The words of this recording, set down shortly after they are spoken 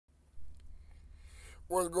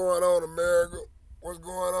What's going on, America? What's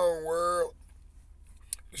going on, world?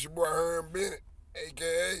 It's your boy Herman Bennett,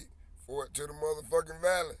 aka Fort to the motherfucking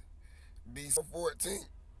Valley. December 14th.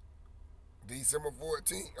 December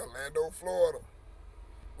 14th, Orlando, Florida.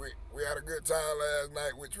 We had a good time last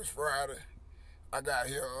night, which was Friday. I got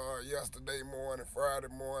here yesterday morning, Friday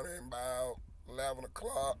morning, about 11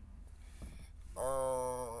 o'clock.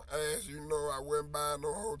 As you know, I wasn't buying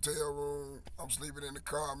no hotel room. I'm sleeping in the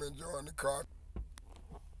car. I'm enjoying the car.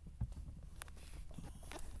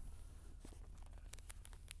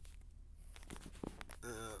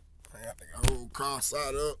 I got the whole car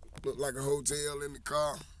side up. Look like a hotel in the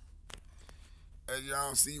car. As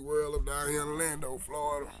y'all see, world up down here in Orlando,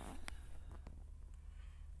 Florida.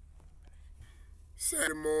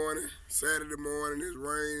 Saturday morning, it's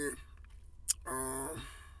raining. Um,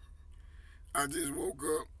 I just woke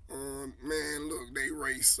up. Man, look, they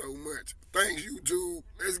race so much. Thanks, YouTube.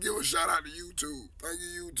 Let's give a shout out to YouTube. Thank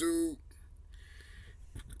you, YouTube.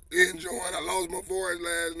 Enjoying. I lost my voice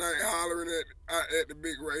last night hollering at the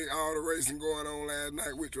big race, all the racing going on last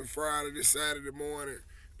night, which was Friday to Saturday morning,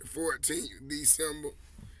 the 14th of December.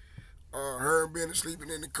 Herman Bennett sleeping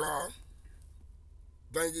in the car.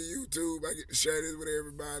 Thank you, YouTube. I get to share this with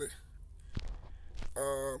everybody.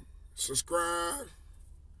 Subscribe.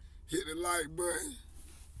 Hit the like button.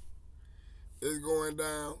 It's going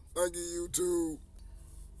down. Thank you, YouTube.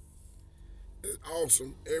 It's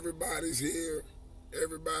awesome. Everybody's here.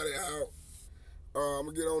 Everybody out. I'm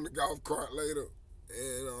going to get on the golf cart later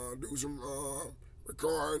and do some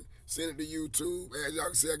recording. Send it to YouTube. As y'all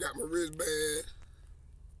can see, I got my wristband.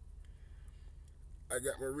 I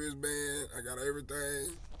got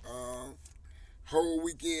everything. Whole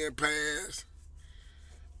weekend pass.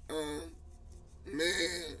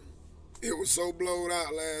 Man, it was so blowed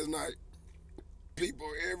out last night. People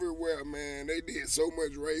everywhere, man. They did so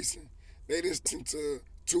much racing. They just to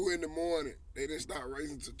 2 in the morning. They didn't start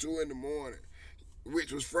racing till 2 in the morning,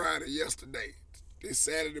 which was Friday yesterday. This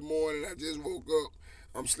Saturday morning, I just woke up.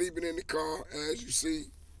 I'm sleeping in the car, as you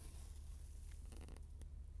see.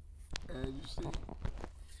 And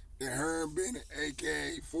Herman Bennett,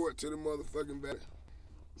 a.k.a. Fort to the motherfucking Valley.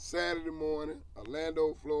 Saturday morning,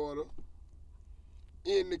 Orlando, Florida.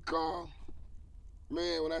 In the car.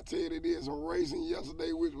 Man, when I tell you they did some racing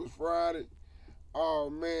yesterday, which was Friday, oh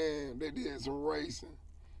man, they did some racing.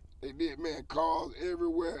 They did, man, cars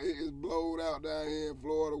everywhere. It is blowed out down here in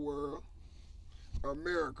Florida world.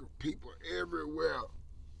 America, people everywhere.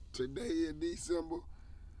 Today is December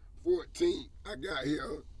 14th. I got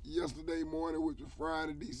here yesterday morning, which was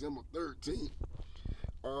Friday, December 13th.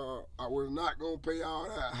 I was not going to pay all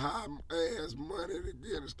that high-ass money to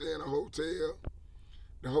get to stay in a hotel.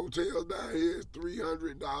 The hotel down here is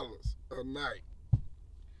 $300 a night.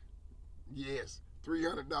 Yes,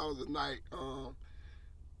 $300 a night.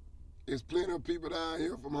 There's plenty of people down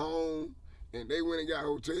here from home, and they went and got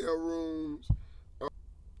hotel rooms.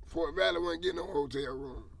 Fort Valley wasn't getting no hotel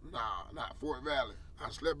room. Nah, not Fort Valley. I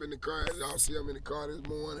slept in the car. As y'all see, I'm in the car this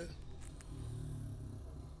morning.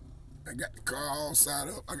 I got the car all side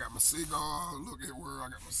up. I got my cigars. Look at where I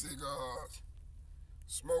got my cigars.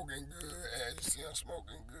 Smoking good. As you see, I'm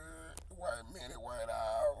smoking good. White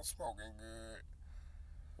Owl, smoking good.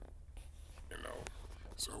 You know.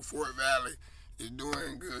 So Fort Valley is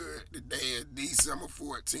doing good. Today is December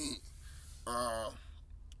 14th.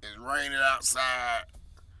 It's raining outside.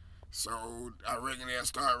 So I reckon they'll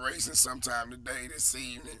start racing sometime today, this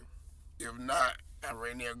evening. If not, I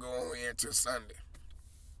reckon they'll go on into Sunday.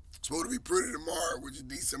 It's supposed to be pretty tomorrow, which is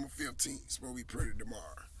December 15th. It's supposed to be pretty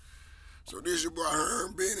tomorrow. So this your boy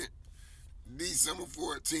Herman Bennett, December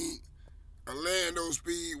 14th, Orlando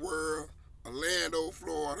Speed World, Orlando,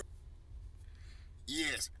 Florida.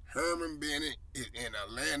 Yes, Herman Bennett is in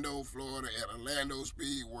Orlando, Florida at Orlando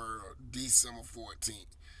Speed World, December 14th.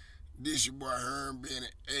 This your boy Herman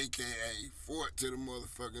Bennett, a.k.a. Fort to the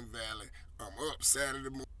motherfucking Valley. I'm up Saturday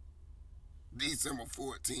morning, December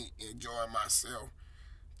 14th, enjoying myself.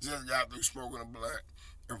 Just got through smoking a blunt.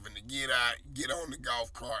 I'm finna get out, get on the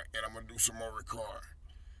golf cart, and I'm gonna do some more recording.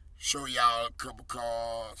 Show y'all a couple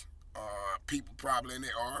cars. People probably in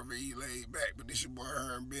their RV laid back, but this your boy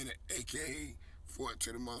Herman Bennett, a.k.a. Fort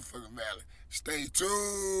to the motherfucking Valley. Stay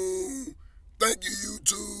tuned. Thank you,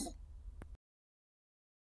 YouTube.